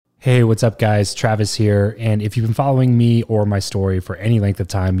Hey, what's up, guys? Travis here. And if you've been following me or my story for any length of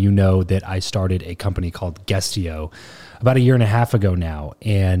time, you know that I started a company called Guestio about a year and a half ago now.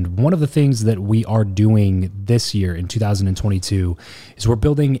 And one of the things that we are doing this year in 2022 is we're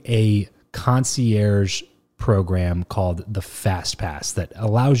building a concierge program called the Fast Pass that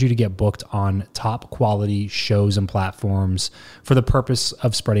allows you to get booked on top quality shows and platforms for the purpose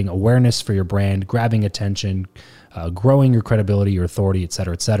of spreading awareness for your brand, grabbing attention, growing your credibility, your authority, et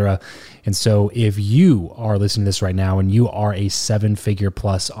cetera, et cetera. And so if you are listening to this right now and you are a 7-figure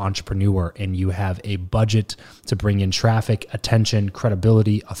plus entrepreneur and you have a budget to bring in traffic, attention,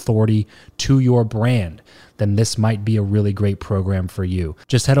 credibility, authority to your brand, then this might be a really great program for you.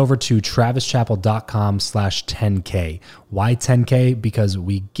 Just head over to travischappell.com/10K. Why 10K? Because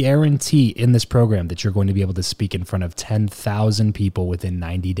we guarantee in this program that you're going to be able to speak in front of 10,000 people within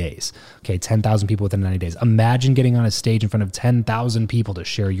 90 days. Okay, 10,000 people within 90 days. Imagine getting on a stage in front of 10,000 people to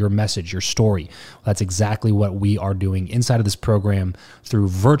share your message, your story. Well, that's exactly what we are doing inside of this program through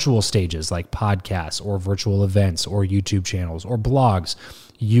virtual stages like podcasts or virtual events or YouTube channels or blogs.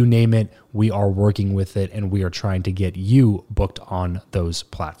 You name it, we are working with it, and we are trying to get you booked on those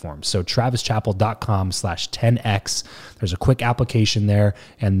platforms. So travischappell.com/10X. There's a quick application there,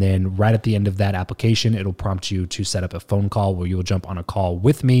 and then right at the end of that application, it'll prompt you to set up a phone call where you'll jump on a call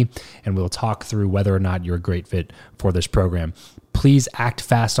with me, and we'll talk through whether or not you're a great fit for this program. Please act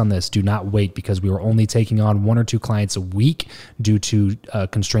fast on this. Do not wait, because we are only taking on 1 or 2 clients a week due to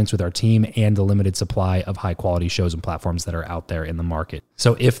constraints with our team and the limited supply of high quality shows and platforms that are out there in the market.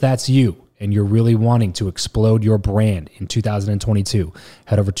 So if that's you and you're really wanting to explode your brand in 2022,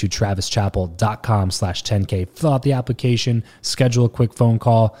 head over to travischappell.com/10K, fill out the application, schedule a quick phone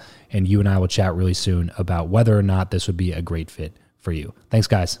call, and you and I will chat really soon about whether or not this would be a great fit for you. Thanks,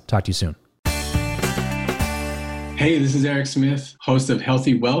 guys. Talk to you soon. Hey, this is Erik Smith, host of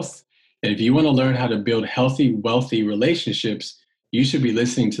Healthy Wealth. And if you want to learn how to build healthy, wealthy relationships, you should be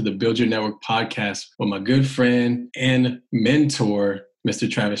listening to the Build Your Network podcast with my good friend and mentor, Mr.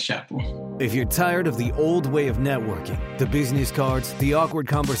 Travis Chappell. If you're tired of the old way of networking, the business cards, the awkward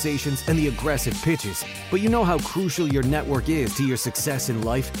conversations, and the aggressive pitches, but you know how crucial your network is to your success in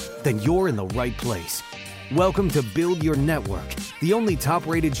life, then you're in the right place. Welcome to Build Your Network, the only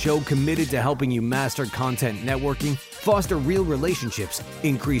top-rated show committed to helping you master content networking, foster real relationships,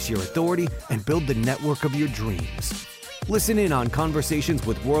 increase your authority, and build the network of your dreams. Listen in on conversations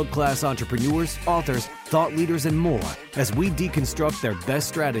with world-class entrepreneurs, authors, thought leaders, and more as we deconstruct their best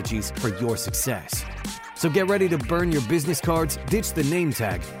strategies for your success. So get ready to burn your business cards, ditch the name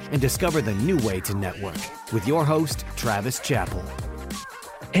tag, and discover the new way to network with your host, Travis Chappell.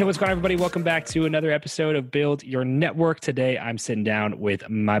 Hey, what's going on, everybody? Welcome back to another episode of Build Your Network. Today, I'm sitting down with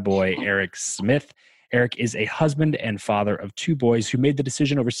my boy, Erik Smith. Erik is a husband and father of 2 boys who made the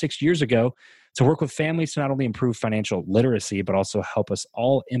decision over 6 years ago to work with families to not only improve financial literacy, but also help us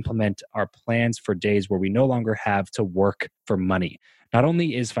all implement our plans for days where we no longer have to work for money. Not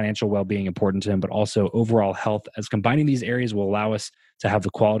only is financial well-being important to him, but also overall health, as combining these areas will allow us to have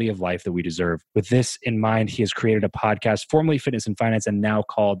the quality of life that we deserve. With this in mind, he has created a podcast, formerly Fitness and Finance, and now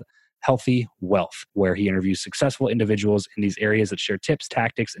called Healthy Wealth, where he interviews successful individuals in these areas that share tips,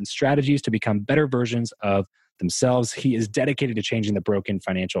 tactics, and strategies to become better versions of themselves. He is dedicated to changing the broken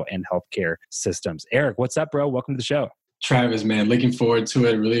financial and healthcare systems. Erik, what's up, bro? Welcome to the show. Travis, man, looking forward to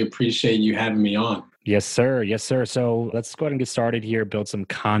it. Really appreciate you having me on. Yes, sir. Yes, sir. So let's go ahead and get started here, build some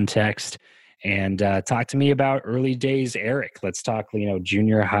context, and talk to me about early days, Erik. Let's talk,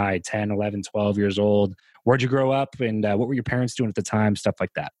 junior high, 10, 11, 12 years old. Where'd you grow up, and what were your parents doing at the time? Stuff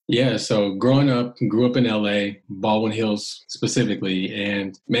like that. Yeah, so grew up in LA, Baldwin Hills specifically.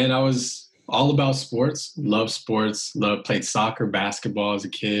 And man, I was all about sports, played soccer, basketball as a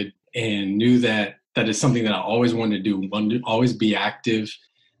kid, and knew that is something that I always wanted to do, wanted to always be active.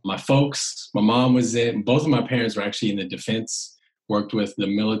 My mom was both of my parents were actually in the defense, worked with the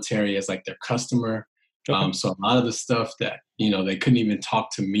military as like their customer. Okay. So a lot of the stuff that, they couldn't even talk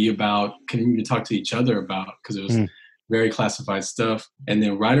to me about, couldn't even talk to each other about, because it was very classified stuff. And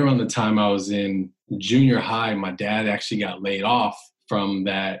then right around the time I was in junior high, my dad actually got laid off from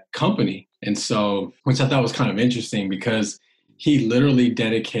that company. And so, which I thought was kind of interesting, because he literally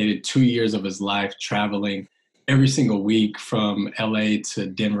dedicated 2 years of his life traveling every single week from LA to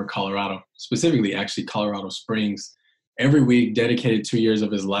Denver, Colorado, specifically actually Colorado Springs. Every week, dedicated 2 years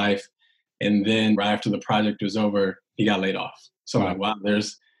of his life. And then right after the project was over, he got laid off. So I'm like, wow,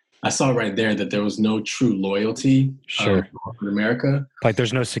 I saw right there that there was no true loyalty in America. Like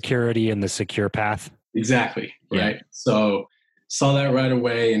there's no security in the secure path. Exactly. Right. Yeah. So saw that right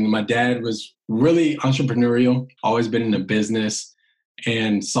away. And my dad was really entrepreneurial, always been in the business.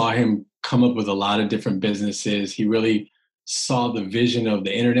 and saw him come up with a lot of different businesses. He really saw the vision of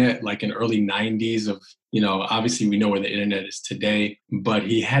the internet, like in early 90s of, obviously we know where the internet is today, but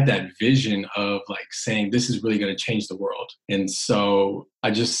he had that vision of like saying, this is really going to change the world. And so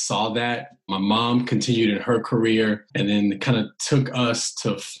I just saw that. My mom continued in her career and then kind of took us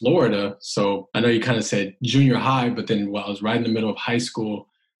to Florida. So I know you kind of said junior high, but then while I was right in the middle of high school,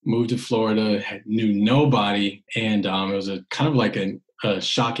 moved to Florida, knew nobody. And it was a kind of like a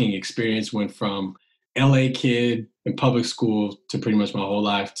shocking experience. Went from LA kid in public school to pretty much my whole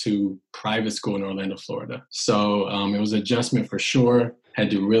life to private school in Orlando, Florida. So it was an adjustment for sure.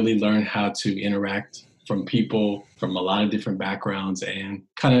 Had to really learn how to interact from people from a lot of different backgrounds and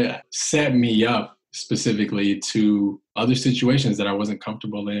kind of set me up specifically to other situations that I wasn't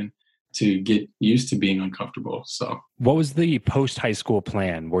comfortable in, to get used to being uncomfortable. So what was the post-high school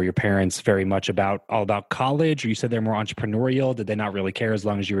plan? Were your parents very much all about college, or you said they're more entrepreneurial? Did they not really care as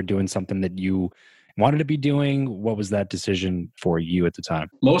long as you were doing something that you wanted to be doing? What was that decision for you at the time?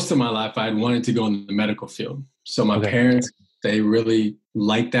 Most of my life, I had wanted to go in the medical field. So my parents, they really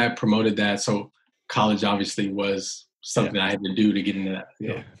liked that, promoted that. So college obviously was something I had to do to get into that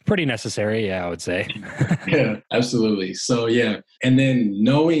field. Yeah. Pretty necessary, I would say. Yeah, absolutely. So and then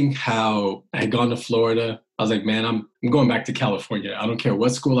knowing how I had gone to Florida, I was like, man, I'm going back to California. I don't care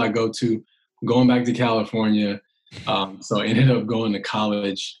what school I go to, I'm going back to California. So I ended up going to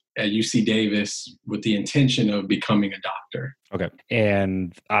college at UC Davis with the intention of becoming a doctor. Okay.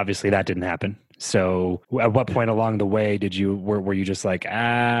 And obviously that didn't happen. So at what point along the way were you just like,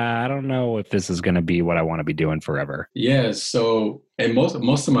 I don't know if this is going to be what I want to be doing forever? Yeah. So, and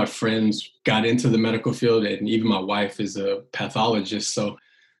most of my friends got into the medical field, and even my wife is a pathologist. So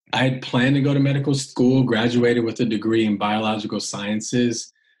I had planned to go to medical school, graduated with a degree in biological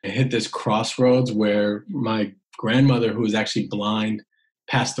sciences, and hit this crossroads where my grandmother, who was actually blind,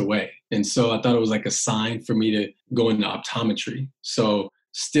 passed away. And so I thought it was like a sign for me to go into optometry. So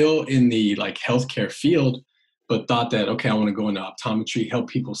still in the like healthcare field, but thought that, okay, I want to go into optometry, help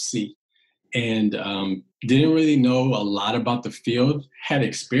people see. And didn't really know a lot about the field, had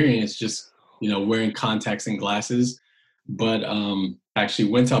experience just, wearing contacts and glasses, but actually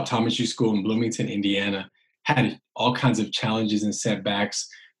went to optometry school in Bloomington, Indiana, had all kinds of challenges and setbacks.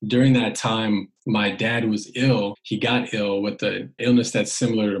 During that time, my dad was ill. He got ill with an illness that's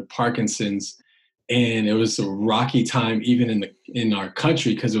similar to Parkinson's. And it was a rocky time even in our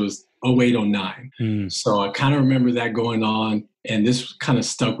country because it was 08, 09. So I kind of remember that going on. And this kind of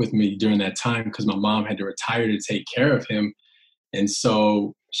stuck with me during that time because my mom had to retire to take care of him. And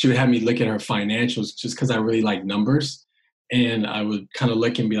so she would have me look at her financials just because I really like numbers. And I would kind of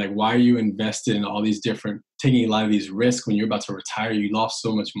look and be like, why are you invested in all these taking a lot of these risks when you're about to retire? You lost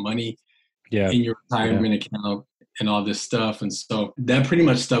so much money in your retirement account and all this stuff. And so that pretty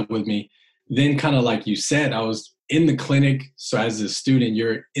much stuck with me. Then kind of like you said, I was in the clinic. So as a student,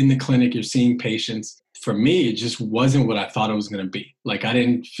 you're in the clinic, you're seeing patients. For me, it just wasn't what I thought it was going to be. Like I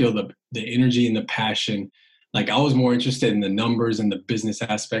didn't feel the energy and the passion. Like I was more interested in the numbers and the business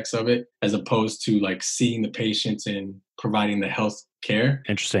aspects of it, as opposed to like seeing the patients and providing the health care.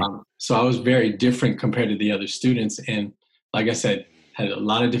 Interesting. So I was very different compared to the other students. And like I said, had a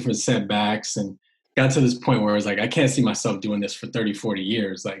lot of different setbacks and got to this point where I was like, I can't see myself doing this for 30, 40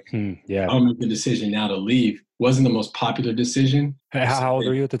 years. Like, I'll make the decision now to leave. Wasn't the most popular decision. How old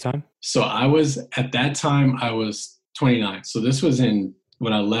were you at the time? So at that time, I was 29. So this was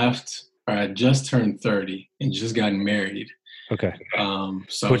when I left, or I just turned 30 and just gotten married. Okay.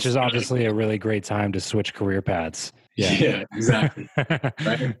 Which is obviously a really great time to switch career paths. Yeah, exactly.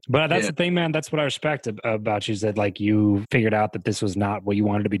 Right? But that's the thing, man. That's what I respect about you, is that like you figured out that this was not what you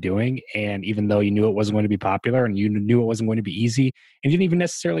wanted to be doing. And even though you knew it wasn't going to be popular and you knew it wasn't going to be easy and you didn't even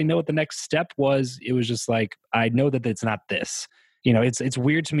necessarily know what the next step was, it was just like, I know that it's not this. It's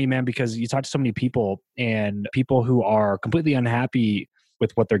weird to me, man, because you talk to so many people and people who are completely unhappy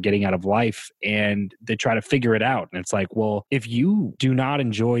with what they're getting out of life and they try to figure it out. And it's like, well, if you do not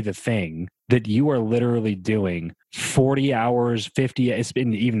enjoy the thing that you are literally doing 40 hours, 50, it's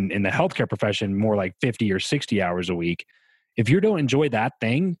been even in the healthcare profession, more like 50 or 60 hours a week. If you don't enjoy that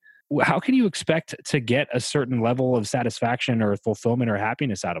thing, how can you expect to get a certain level of satisfaction or fulfillment or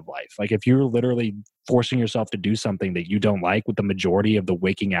happiness out of life? Like if you're literally forcing yourself to do something that you don't like with the majority of the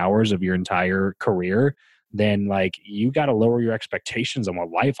waking hours of your entire career, then like you got to lower your expectations on what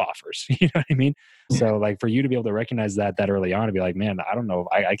life offers. You know what I mean? So like for you to be able to recognize that early on and be like, man, I don't know,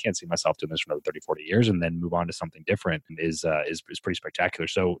 I can't see myself doing this for another 30, 40 years and then move on to something different is pretty spectacular.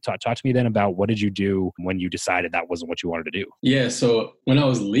 So talk to me then about what did you do when you decided that wasn't what you wanted to do? Yeah. So when I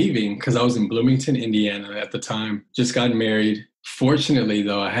was leaving, because I was in Bloomington, Indiana at the time, just got married, Fortunately,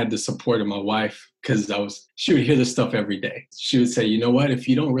 though, I had the support of my wife because she would hear this stuff every day. She would say, you know what, if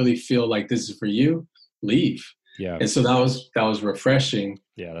you don't really feel like this is for you, leave. Yeah. And so that was refreshing.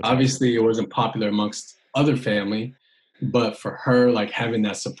 Yeah. That's Obviously, it wasn't popular amongst other family, but for her, like having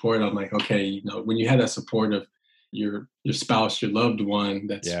that support, I'm like, okay, you know, when you have that support of your spouse, your loved one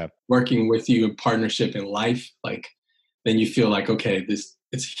that's working with you in partnership in life, like then you feel like, okay, it's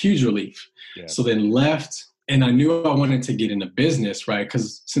a huge relief. Yeah. So then left, and I knew I wanted to get into business, right?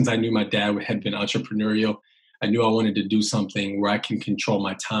 Because since I knew my dad had been entrepreneurial, I knew I wanted to do something where I can control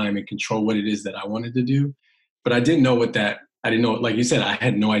my time and control what it is that I wanted to do. But I didn't know I didn't know, like you said, I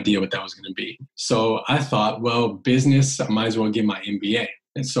had no idea what that was going to be. So I thought, well, business, I might as well get my MBA.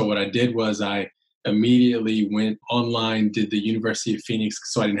 And so what I did was I immediately went online, did the University of Phoenix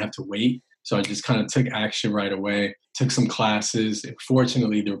so I didn't have to wait. So I just kind of took action right away, took some classes. And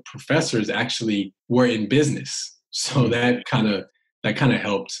fortunately, the professors actually were in business. So that kind of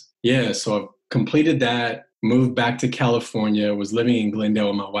helped. Yeah, so I completed that, moved back to California, was living in Glendale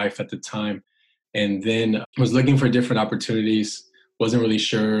with my wife at the time, and then was looking for different opportunities. Wasn't really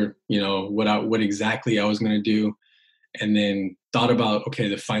sure, you know, what exactly I was going to do. And then thought about, okay,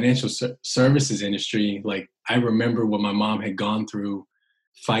 the financial services industry. Like I remember what my mom had gone through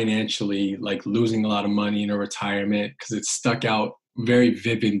financially, like losing a lot of money in her retirement, because it stuck out very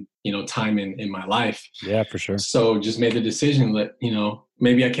vivid, you know, time in my life. Yeah, for sure. So just made the decision that, you know,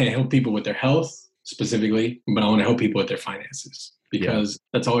 maybe I can't help people with their health specifically, but I want to help people with their finances, because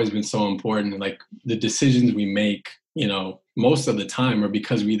that's always been so important. Like the decisions we make, you know, most of the time are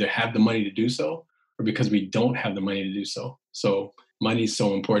because we either have the money to do so or because we don't have the money to do so. So money is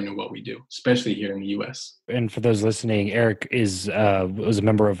so important in what we do, especially here in the U.S. And for those listening, Erik was a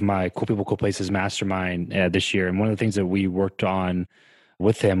member of my Cool People, Cool Places mastermind this year. And one of the things that we worked on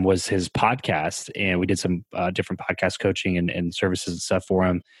with him was his podcast. And we did some different podcast coaching and services and stuff for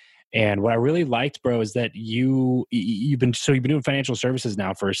him. And what I really liked, bro, is that you've been doing financial services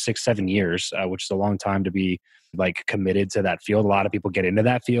now for 6-7 years, which is a long time to be like committed to that field. A lot of people get into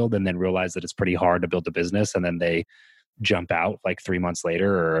that field and then realize that it's pretty hard to build a business, and then they jump out like 3 months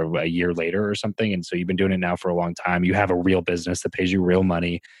later or a year later or something. And so you've been doing it now for a long time. You have a real business that pays you real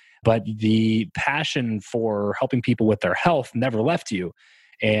money, but the passion for helping people with their health never left you.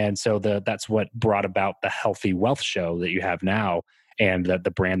 And so that's what brought about the Healthy Wealth Show that you have now, and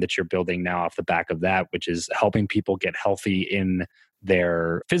the brand that you're building now off the back of that, which is helping people get healthy in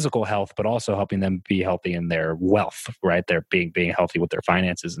their physical health, but also helping them be healthy in their wealth, right? They're being healthy with their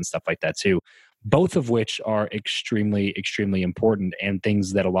finances and stuff like that too. Both of which are extremely, extremely important, and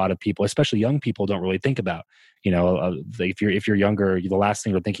things that a lot of people, especially young people, don't really think about. You know, if you're younger, the last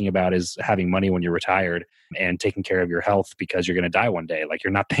thing you're thinking about is having money when you're retired and taking care of your health because you're going to die one day. Like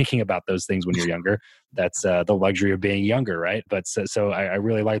you're not thinking about those things when you're younger. That's the luxury of being younger, right? But so I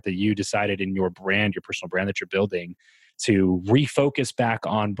really like that you decided in your brand, your personal brand that you're building, to refocus back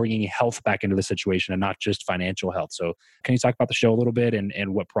on bringing health back into the situation and not just financial health. So can you talk about the show a little bit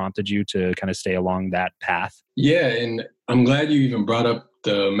and what prompted you to kind of stay along that path? Yeah, and I'm glad you even brought up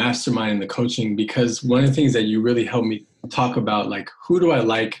the mastermind and the coaching, because one of the things that you really helped me talk about, like, who do I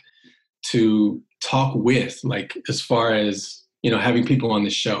like to talk with, like, as far as, you know, having people on the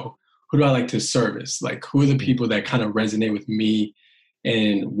show, who do I like to service? Like, who are the people that kind of resonate with me,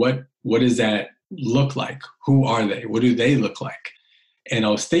 and what does that look like? Who are they? What do they look like? And I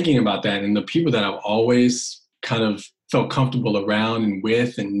was thinking about that, and the people that I've always kind of felt comfortable around and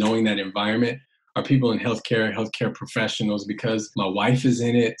with and knowing that environment are people in healthcare professionals, because my wife is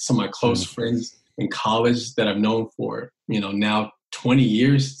in it. Some of my close friends in college that I've known for, you know, now 20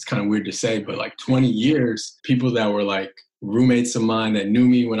 years, it's kind of weird to say, but like 20 years, people that were like roommates of mine that knew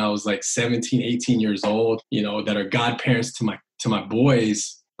me when I was like 17, 18 years old, you know, that are godparents to my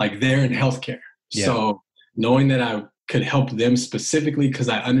boys, like they're in healthcare. Yeah. So knowing that I could help them specifically, because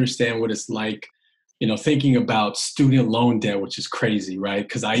I understand what it's like, you know, thinking about student loan debt, which is crazy, right?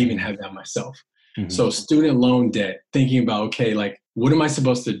 Because I even have that myself. Mm-hmm. So student loan debt, thinking about, okay, like, what am I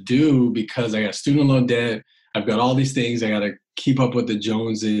supposed to do? Because I got student loan debt. I've got all these things. I got to keep up with the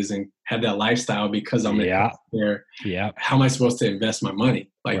Joneses and have that lifestyle because I'm in healthcare. Yeah. How am I supposed to invest my money?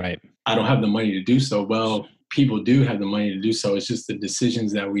 Like, I don't have the money to do so. Well, people do have the money to do so. It's just the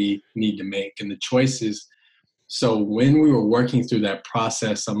decisions that we need to make and the choices. So when we were working through that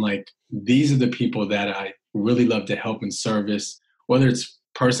process, I'm like, these are the people that I really love to help and service, whether it's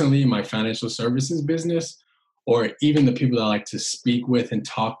personally in my financial services business, or even the people that I like to speak with and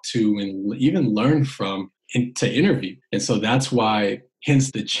talk to and even learn from and to interview. And so that's why,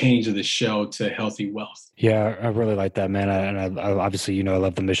 hence the change of the show to Healthy Wealth. Yeah, I really like that, man. And I obviously, you know, I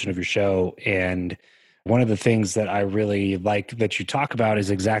love the mission of your show. And One of the things that I really like that you talk about is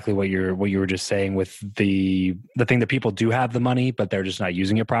exactly what you were just saying with the thing that people do have the money, but they're just not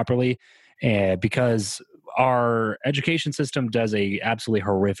using it properly. And because our education system does a absolutely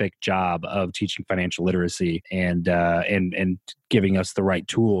horrific job of teaching financial literacy and giving us the right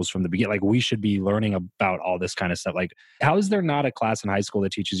tools from the beginning. Like, we should be learning about all this kind of stuff. Like, how is there not a class in high school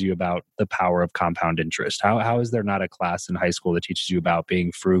that teaches you about the power of compound interest? How is there not a class in high school that teaches you about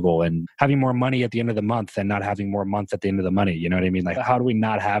being frugal and having more money at the end of the month and not having more month at the end of the money? You know what I mean? Like, how do we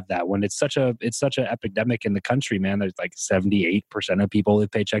not have that when it's such an epidemic in the country, man? There's like 78% of people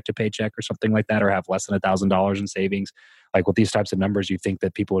live paycheck to paycheck or something like that, or have less than $1,000 in savings. Like, with these types of numbers, you think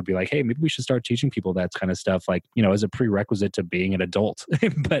that people would be like, hey, maybe we should start teaching people that kind of stuff, like, you know, as a prerequisite to being an adult.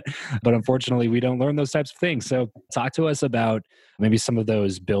 but unfortunately, we don't learn those types of things. So talk to us about maybe some of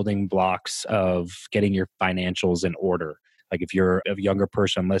those building blocks of getting your financials in order. Like, if you're a younger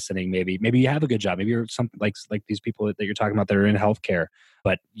person listening, maybe you have a good job. Maybe you're something like these people that you're talking about that are in healthcare.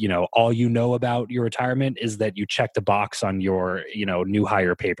 But, you know, all you know about your retirement is that you check the box on your, you know, new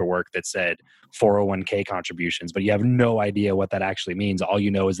hire paperwork that said 401k contributions, but you have no idea what that actually means. All you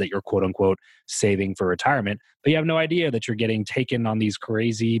know is that you're quote unquote saving for retirement, but you have no idea that you're getting taken on these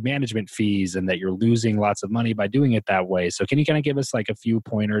crazy management fees and that you're losing lots of money by doing it that way. So can you kind of give us like a few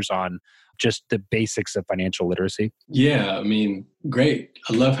pointers on just the basics of financial literacy? Yeah, I mean, great.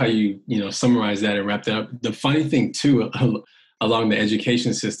 I love how you summarize that and wrap that up. The funny thing too, along the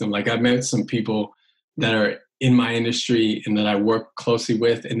education system, like, I've met some people that are in my industry and that I work closely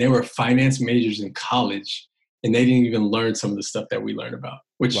with, and they were finance majors in college, and they didn't even learn some of the stuff that we learn about,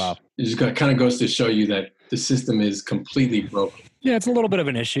 which just kind of goes to show you that the system is completely broken. Yeah, it's a little bit of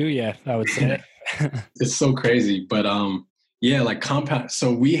an issue. Yeah, I would say. It's so crazy. But yeah, like compound.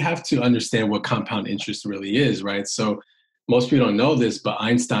 So we have to understand what compound interest really is, right? So most people don't know this, but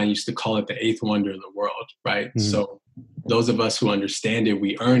Einstein used to call it the eighth wonder of the world, right? Mm-hmm. So those of us who understand it,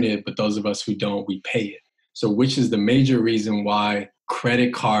 we earn it, but those of us who don't, we pay it. So which is the major reason why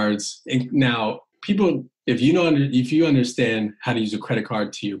credit cards, now people, if you understand how to use a credit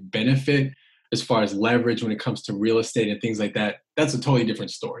card to your benefit, as far as leverage when it comes to real estate and things like that, that's a totally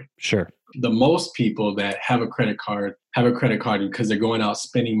different story. Sure. The most people that have a credit card because they're going out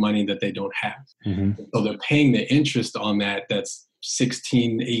spending money that they don't have. Mm-hmm. So they're paying the interest on that. That's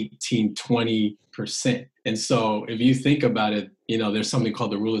 16, 18, 20%. And so if you think about it, there's something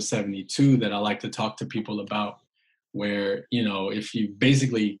called the rule of 72 that I like to talk to people about, where, if you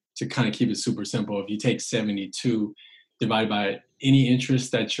basically, to kind of keep it super simple, if you take 72 divided by any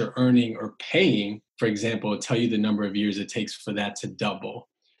interest that you're earning or paying, for example, it'll tell you the number of years it takes for that to double.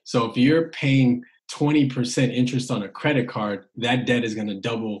 So if you're paying 20% interest on a credit card, that debt is going to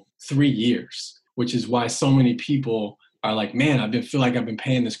double 3 years, which is why so many people are like, man, feel like I've been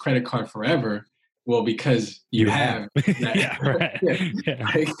paying this credit card forever. Well, because you have. Yeah, right. Yeah.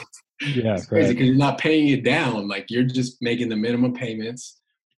 Like, it's crazy because you're not paying it down. Like, you're just making the minimum payments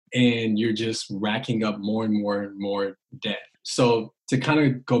and you're just racking up more and more and more debt. So to kind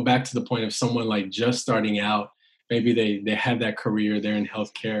of go back to the point of someone like just starting out, maybe they have that career, they're in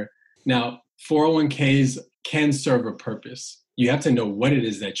healthcare. Now, 401ks can serve a purpose. You have to know what it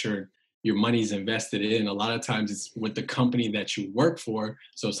is that your money's invested in. A lot of times it's with the company that you work for.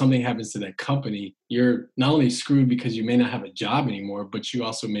 So if something happens to that company, you're not only screwed because you may not have a job anymore, but you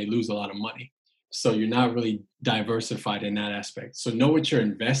also may lose a lot of money. So you're not really diversified in that aspect. So know what you're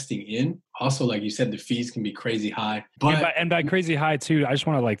investing in. Also, like you said, the fees can be crazy high. But and by crazy high too, I just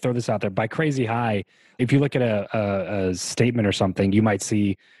want to throw this out there. By crazy high, if you look at a statement or something, you might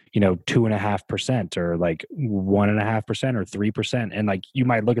see 2.5% or like 1.5% or 3%. And you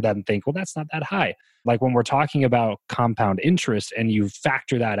might look at that and think, well, that's not that high. Like, when we're talking about compound interest and you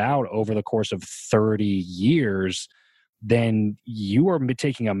factor that out over the course of 30 years, then you are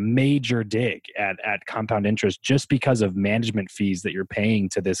taking a major dig at compound interest just because of management fees that you're paying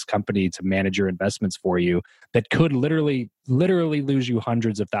to this company to manage your investments for you that could literally lose you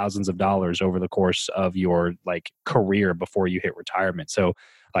hundreds of thousands of dollars over the course of your career before you hit retirement. So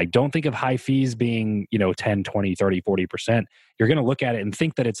don't think of high fees being 10, 20, 30, 40%. You're going to look at it and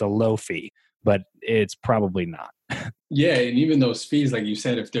think that it's a low fee, but it's probably not. Yeah, and even those fees, like you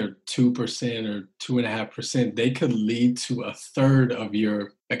said, if they're 2% or 2.5%, they could lead to a third of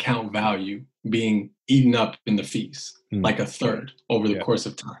your account value being eaten up in the fees, like a third over the course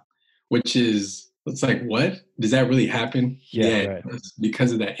of time, which is, it's like, what? Does that really happen? Yeah, right.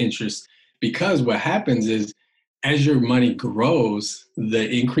 Because of that interest. Because what happens is, as your money grows, the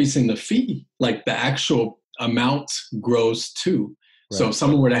increase in the fee, like the actual amount grows too. Right. So if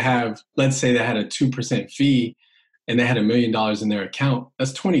someone were to have, let's say they had a 2% fee, and they had $1 million in their account,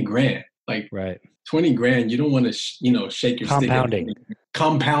 that's 20 grand. Right. 20 grand, you don't want to, shake your Compounding. stick.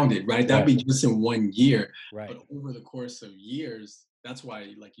 Compounded, right? That'd be just in 1 year. Right. But over the course of years, that's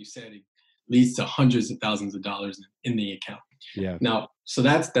why, like you said, it leads to hundreds of thousands of dollars in the account. Yeah. Now, so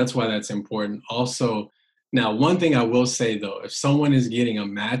that's why that's important. Also, now, one thing I will say though, if someone is getting a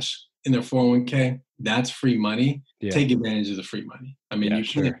match in their 401k, that's free money. Yeah. Take advantage of the free money. I mean,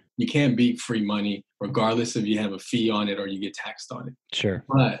 you can't beat free money, regardless if you have a fee on it or you get taxed on it. Sure.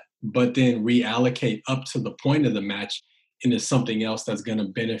 But then reallocate up to the point of the match into something else that's going to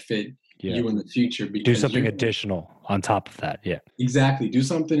benefit you in the future. Do something additional on top of that. Yeah. Exactly. Do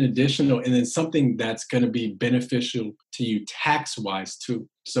something additional, and then something that's going to be beneficial to you tax-wise too.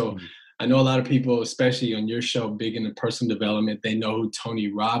 So I know a lot of people, especially on your show, big into personal development, they know who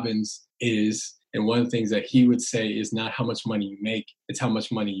Tony Robbins is. And one of the things that he would say is not how much money you make, it's how much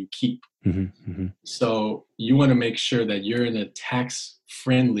money you keep. So you want to make sure that you're in a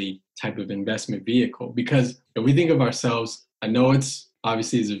tax-friendly type of investment vehicle. Because if we think of ourselves, I know it's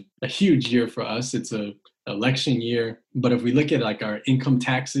obviously a huge year for us. It's a election year. But if we look at like our income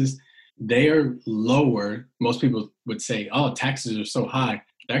taxes, they are lower. Most people would say, oh, taxes are so high.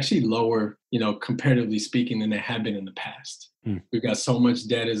 They're actually lower, comparatively speaking, than they have been in the past. We've got so much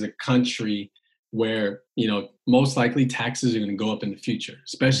debt as a country where, most likely taxes are going to go up in the future,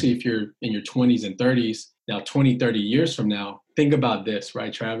 especially if you're in your 20s and 30s. Now, 20, 30 years from now, think about this,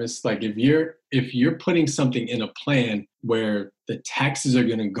 right, Travis? Like if you're putting something in a plan where the taxes are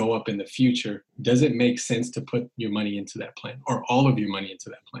going to go up in the future, does it make sense to put your money into that plan or all of your money into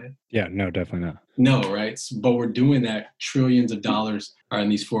that plan? Yeah, no, definitely not. No, right? But we're doing that. Trillions of dollars are in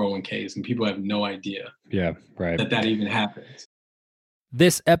these 401ks and people have no idea that even happens.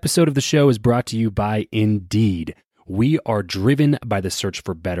 This episode of the show is brought to you by Indeed. We are driven by the search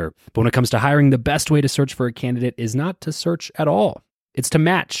for better. But when it comes to hiring, the best way to search for a candidate is not to search at all. It's to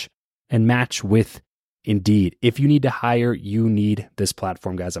match and match with Indeed. If you need to hire, you need this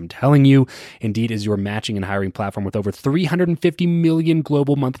platform, guys. I'm telling you, Indeed is your matching and hiring platform with over 350 million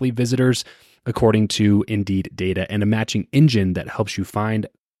global monthly visitors, according to Indeed data, and a matching engine that helps you find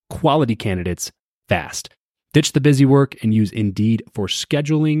quality candidates fast. Ditch the busy work and use Indeed for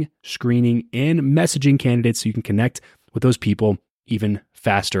scheduling, screening, and messaging candidates so you can connect with those people even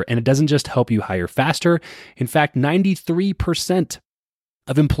faster. And it doesn't just help you hire faster. In fact, 93%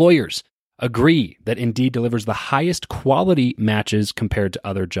 of employers agree that Indeed delivers the highest quality matches compared to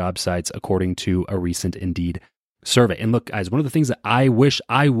other job sites, according to a recent Indeed survey. And look, guys, one of the things that I wish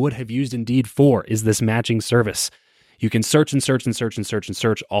I would have used Indeed for is this matching service. You can search and search and search and search and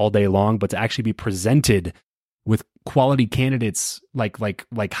search all day long, but to actually be presented with quality candidates, like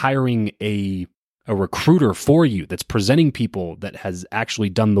hiring a recruiter for you that's presenting people that has actually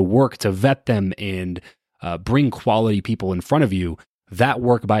done the work to vet them and bring quality people in front of you, that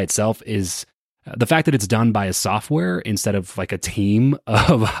work by itself is the fact that it's done by a software instead of like a team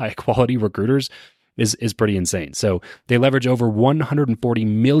of high quality recruiters is pretty insane. So they leverage over 140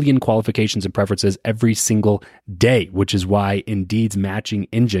 million qualifications and preferences every single day, which is why Indeed's matching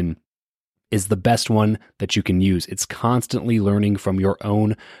engine is the best one that you can use. It's constantly learning from your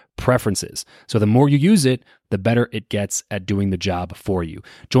own preferences. So the more you use it, the better it gets at doing the job for you.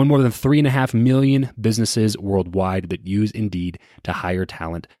 Join more than 3.5 million businesses worldwide that use Indeed to hire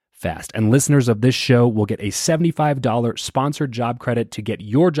talent fast. And listeners of this show will get a $75 sponsored job credit to get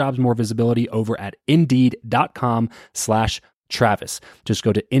your jobs more visibility over at Indeed.com/Travis. Just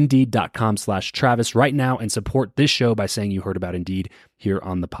go to Indeed.com/Travis right now and support this show by saying you heard about Indeed here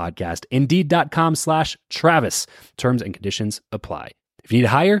on the podcast. Indeed.com/Travis. Terms and conditions apply. If you need to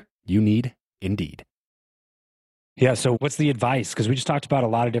hire, you need Indeed. Yeah. So what's the advice? Because we just talked about a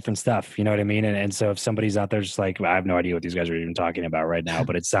lot of different stuff, you know what I mean? And so if somebody's out there just like, well, I have no idea what these guys are even talking about right now,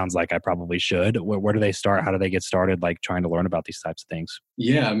 but it sounds like I probably should. Where do they start? How do they get started, like trying to learn about these types of things?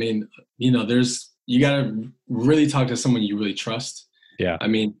 Yeah. I mean, you got to really talk to someone you really trust. Yeah. I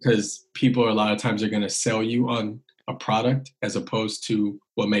mean, because people a lot of times are going to sell you on a product as opposed to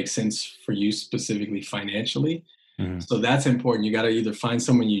what makes sense for you specifically financially. So that's important. You got to either find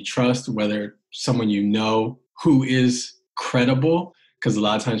someone you trust, whether someone you know who is credible, because a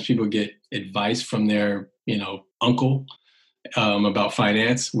lot of times people get advice from their, uncle about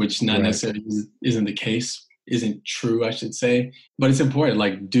finance, which not necessarily isn't the case, isn't true, I should say. But it's important.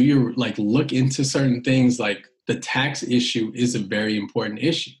 Look into certain things. Like the tax issue is a very important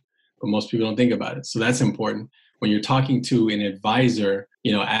issue, but most people don't think about it. So that's important. When you're talking to an advisor,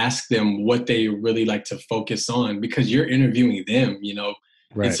 ask them what they really like to focus on, because you're interviewing them,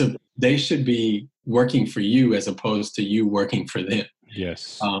 they should be working for you as opposed to you working for them.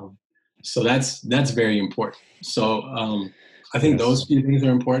 Yes. So that's very important. So I think Yes. those few things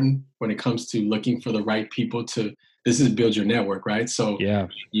are important when it comes to looking for the right people to, this is build your network, right? So Yeah.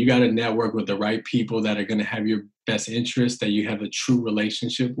 you got to network with the right people that are going to have your best interest, that you have a true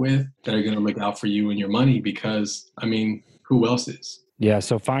relationship with, that are going to look out for you and your money, because I mean, who else is? Yeah.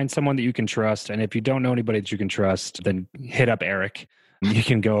 So find someone that you can trust. And if you don't know anybody that you can trust, then hit up Erik. You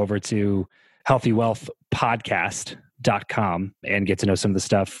can go over to healthywealthpodcast.com and get to know some of the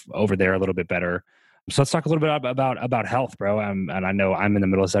stuff over there a little bit better. So let's talk a little bit about health, bro. And I know I'm in the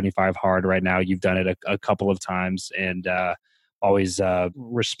middle of 75 hard right now. You've done it a couple of times, and always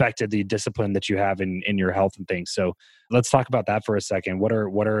respected the discipline that you have in your health and things. So let's talk about that for a second.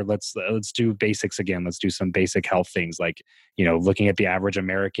 Let's do basics again. Let's do some basic health things, like, looking at the average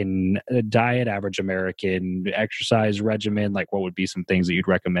American diet, average American exercise regimen. Like, what would be some things that you'd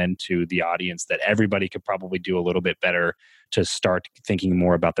recommend to the audience that everybody could probably do a little bit better to start thinking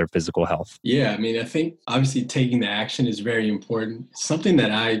more about their physical health? Yeah, I mean, I think obviously taking the action is very important. Something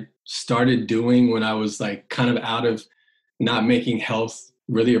that I started doing when I was like kind of out of not making health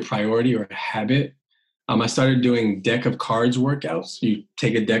really a priority or a habit. I started doing deck of cards workouts. You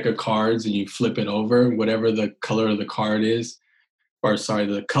take a deck of cards and you flip it over, whatever the color of the card is, or sorry,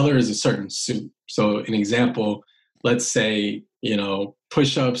 the color is a certain suit. So an example, let's say,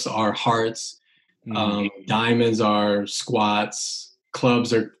 push-ups are hearts, diamonds are squats,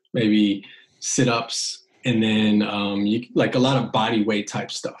 clubs are maybe sit-ups, and then you like a lot of body weight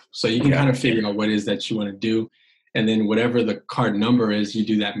type stuff. So you can kind of figure out what it is that you want to do. And then whatever the card number is, you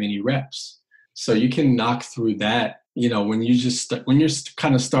do that many reps. So you can knock through that, when you're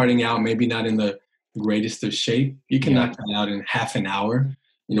kind of starting out, maybe not in the greatest of shape, you can knock that out in half an hour,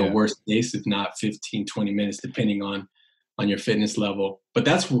 worst case, if not 15, 20 minutes, depending on your fitness level. But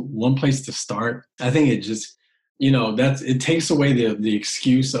that's one place to start. I think it just, it takes away the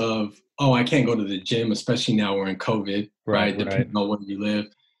excuse of, oh, I can't go to the gym, especially now we're in COVID, right? Depending on where you live.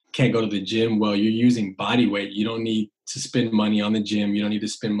 Can't go to the gym. Well, you're using body weight. You don't need to spend money on the gym. You don't need to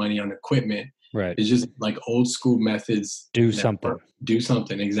spend money on equipment. Right. It's just like old school methods. Do something. Do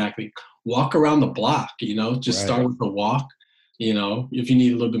something. Exactly. Walk around the block, just start with a walk. If you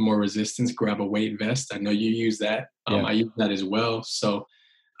need a little bit more resistance, grab a weight vest. I know you use that. I use that as well. So,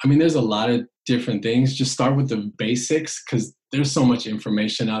 I mean, there's a lot of different things. Just start with the basics, because there's so much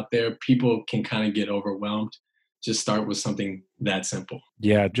information out there. People can kind of get overwhelmed. Just start with something that simple.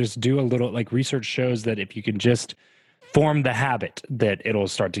 Yeah, just do a little, like, research shows that if you can just form the habit, that it'll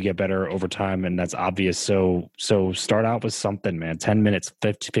start to get better over time. And that's obvious. So start out with something, man. 10 minutes,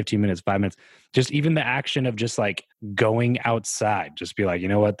 15 minutes, 5 minutes. Just even the action of just like going outside. Just be like, you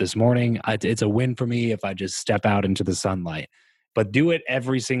know what, this morning, it's a win for me if I just step out into the sunlight. But do it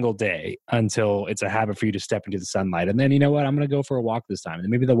every single day until it's a habit for you to step into the sunlight. And then, you know what, I'm going to go for a walk this time. And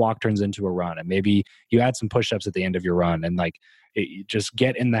maybe the walk turns into a run. And maybe you add some push-ups at the end of your run. And like, just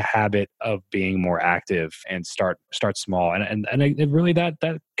get in the habit of being more active and start small. And it really, that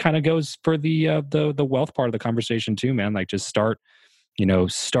kind of goes for the wealth part of the conversation too, man. Like, just start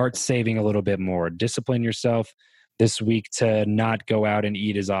saving a little bit more. Discipline yourself this week to not go out and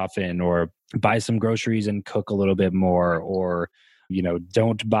eat as often, or buy some groceries and cook a little bit more, or,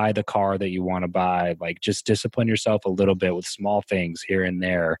 don't buy the car that you want to buy. Like, just discipline yourself a little bit with small things here and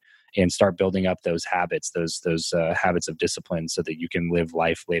there, and start building up those habits, those habits of discipline, so that you can live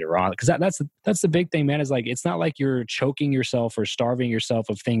life later on. Because that's the big thing, man, is like, it's not like you're choking yourself or starving yourself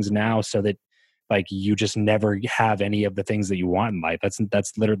of things now so that like you just never have any of the things that you want in life. That's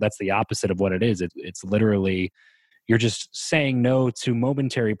the opposite of what it is. It's literally, you're just saying no to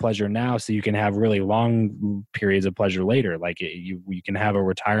momentary pleasure now so you can have really long periods of pleasure later. Like, you can have a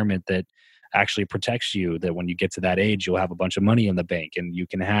retirement that actually protects you, that when you get to that age, you'll have a bunch of money in the bank, and you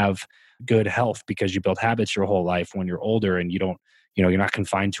can have good health because you built habits your whole life when you're older, and you're not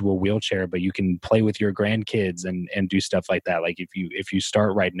confined to a wheelchair, but you can play with your grandkids and do stuff like that. Like, if you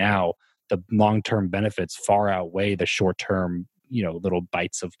start right now, the long-term benefits far outweigh the short-term, little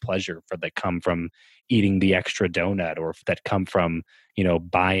bites of pleasure that come from eating the extra donut, or that come from,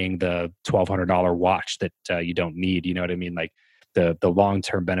 buying the $1,200 watch that you don't need. You know what I mean? Like, the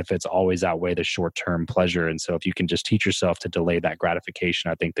long-term benefits always outweigh the short-term pleasure. And so if you can just teach yourself to delay that gratification,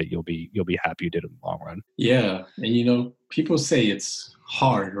 I think that you'll be happy you did it in the long run. Yeah. And, people say it's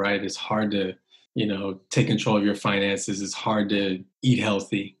hard, right? It's hard to, take control of your finances. It's hard to eat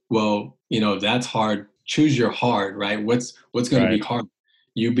healthy. Well, that's hard. Choose your hard, right? What's going to be hard?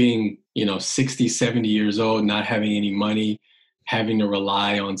 You being, 60, 70 years old, not having any money, having to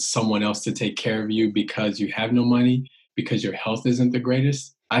rely on someone else to take care of you because you have no money, because your health isn't the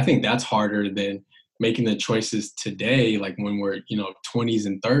greatest. I think that's harder than making the choices today, like when we're, 20s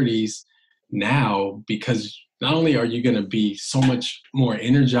and 30s now, because not only are you going to be so much more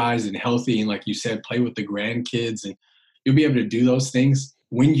energized and healthy, and like you said, play with the grandkids, and you'll be able to do those things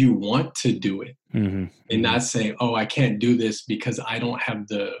when you want to do it, and not say, oh, I can't do this because I don't have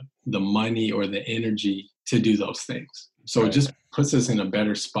the money or the energy to do those things. So it just puts us in a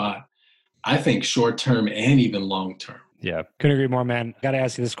better spot, I think, short term and even long term. Yeah, couldn't agree more, man. Got to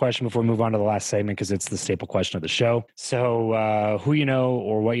ask you this question before we move on to the last segment because it's the staple question of the show. So who you know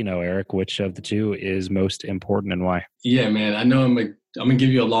or what you know, Erik, which of the two is most important and why? Yeah, man, I know I'm going to give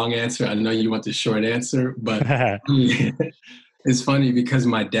you a long answer. I know you want the short answer, but it's funny because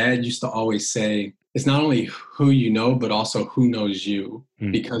my dad used to always say, it's not only who you know, but also who knows you.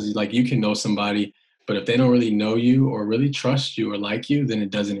 Because like you can know somebody, but if they don't really know you or really trust you or like you, then it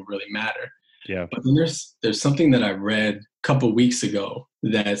doesn't really matter. Yeah. But then there's something that I read a couple weeks ago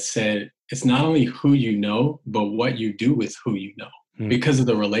that said it's not only who you know, but what you do with who you know because of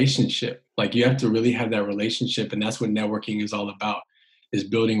the relationship. Like you have to really have that relationship. And that's what networking is all about, is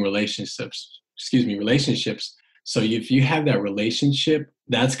building relationships. So if you have that relationship,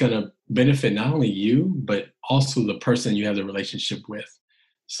 that's going to benefit not only you, but also the person you have the relationship with.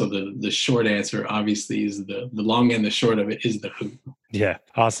 So the short answer, obviously, is the long and the short of it is the who. Yeah.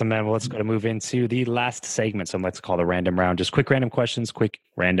 Awesome, man. Well, let's go to move into the last segment. So let's call the random round. Just quick random questions, quick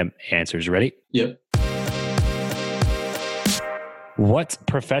random answers. Ready? Yep. What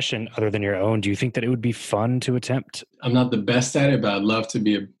profession other than your own do you think that it would be fun to attempt? I'm not the best at it, but I'd love to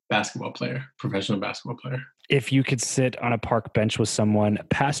be a basketball player, professional basketball player. If you could sit on a park bench with someone,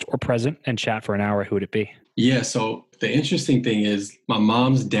 past or present, and chat for an hour, who would it be? Yeah, so the interesting thing is my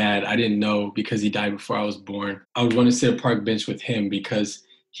mom's dad, I didn't know because he died before I was born. I would want to sit a park bench with him because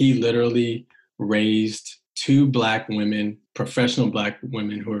he literally raised 2 Black women, professional Black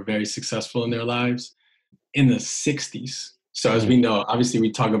women who are very successful in their lives in the 60s. So as we know, obviously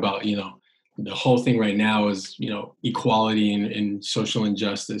we talk about, the whole thing right now is, equality and social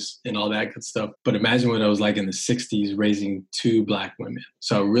injustice and all that good stuff. But imagine what it was like in the 60s raising 2 Black women.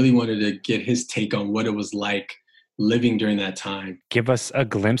 So I really wanted to get his take on what it was like living during that time. Give us a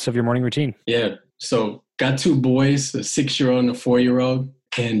glimpse of your morning routine. Yeah. So got 2 boys, a 6-year-old and a 4-year-old.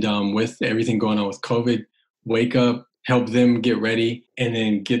 And with everything going on with COVID, wake up, help them get ready, and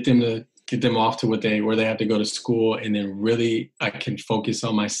then get them off to where they have to go to school. And then really I can focus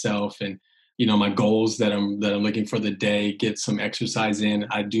on myself and my goals that I'm looking for the day, get some exercise in.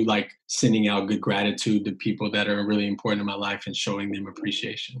 I do like sending out good gratitude to people that are really important in my life and showing them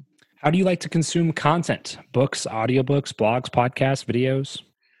appreciation. How do you like to consume content? Books, audiobooks, blogs, podcasts, videos?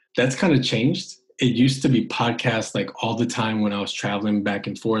 That's kind of changed. It used to be podcasts like all the time when I was traveling back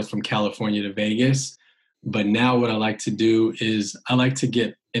and forth from California to Vegas. But now what I like to do is I like to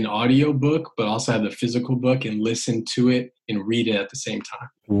get an audio book, but also have the physical book and listen to it and read it at the same time.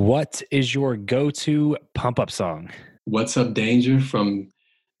 What is your go-to pump-up song? What's Up Danger from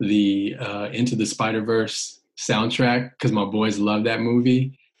the Into the Spider-Verse soundtrack, because my boys love that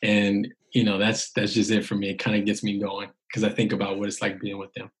movie. And, that's just it for me. It kind of gets me going because I think about what it's like being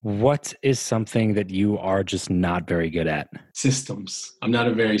with them. What is something that you are just not very good at? Systems. I'm not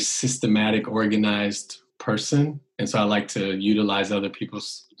a very systematic, organized person. And so I like to utilize other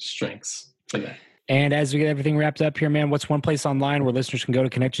people's strengths for that. And as we get everything wrapped up here, man, what's one place online where listeners can go to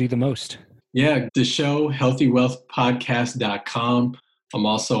connect with you the most? Yeah, the show, healthywealthpodcast.com. I'm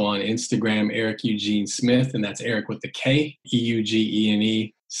also on Instagram, Erik Eugene Smith, and that's Erik with the K,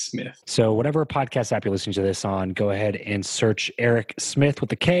 Eugene Smith. So whatever podcast app you're listening to this on, go ahead and search Erik Smith with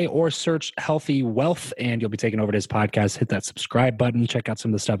the K or search Healthy Wealth, and you'll be taken over to his podcast. Hit that subscribe button. Check out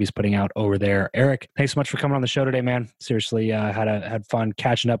some of the stuff he's putting out over there. Erik, thanks so much for coming on the show today, man. Seriously, had fun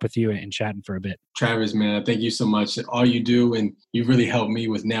catching up with you and chatting for a bit. Travis, man, thank you so much. All you do, and you really helped me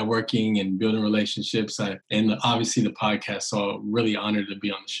with networking and building relationships, and obviously the podcast. So I'm really honored to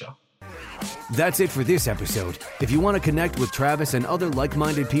be on the show. That's it for this episode. If you want to connect with Travis and other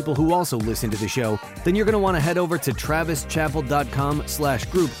like-minded people who also listen to the show, then you're going to want to head over to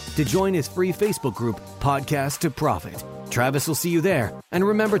travischappell.com/group to join his free Facebook group, Podcast to Profit. Travis will see you there. And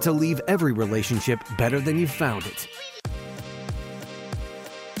remember to leave every relationship better than you found it.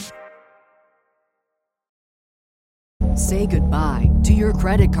 Say goodbye to your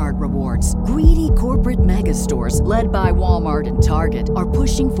credit card rewards. Greedy corporate mega stores, led by Walmart and Target, are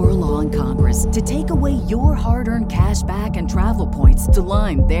pushing for a law in Congress to take away your hard-earned cash back and travel points to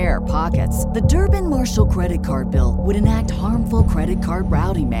line their pockets. The Durbin-Marshall credit card bill would enact harmful credit card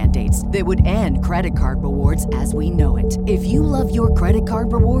routing mandates that would end credit card rewards as we know it. If you love your credit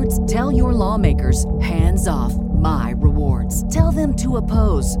card rewards, tell your lawmakers, hands off my rewards. Tell them to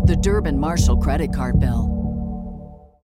oppose the Durbin-Marshall credit card bill.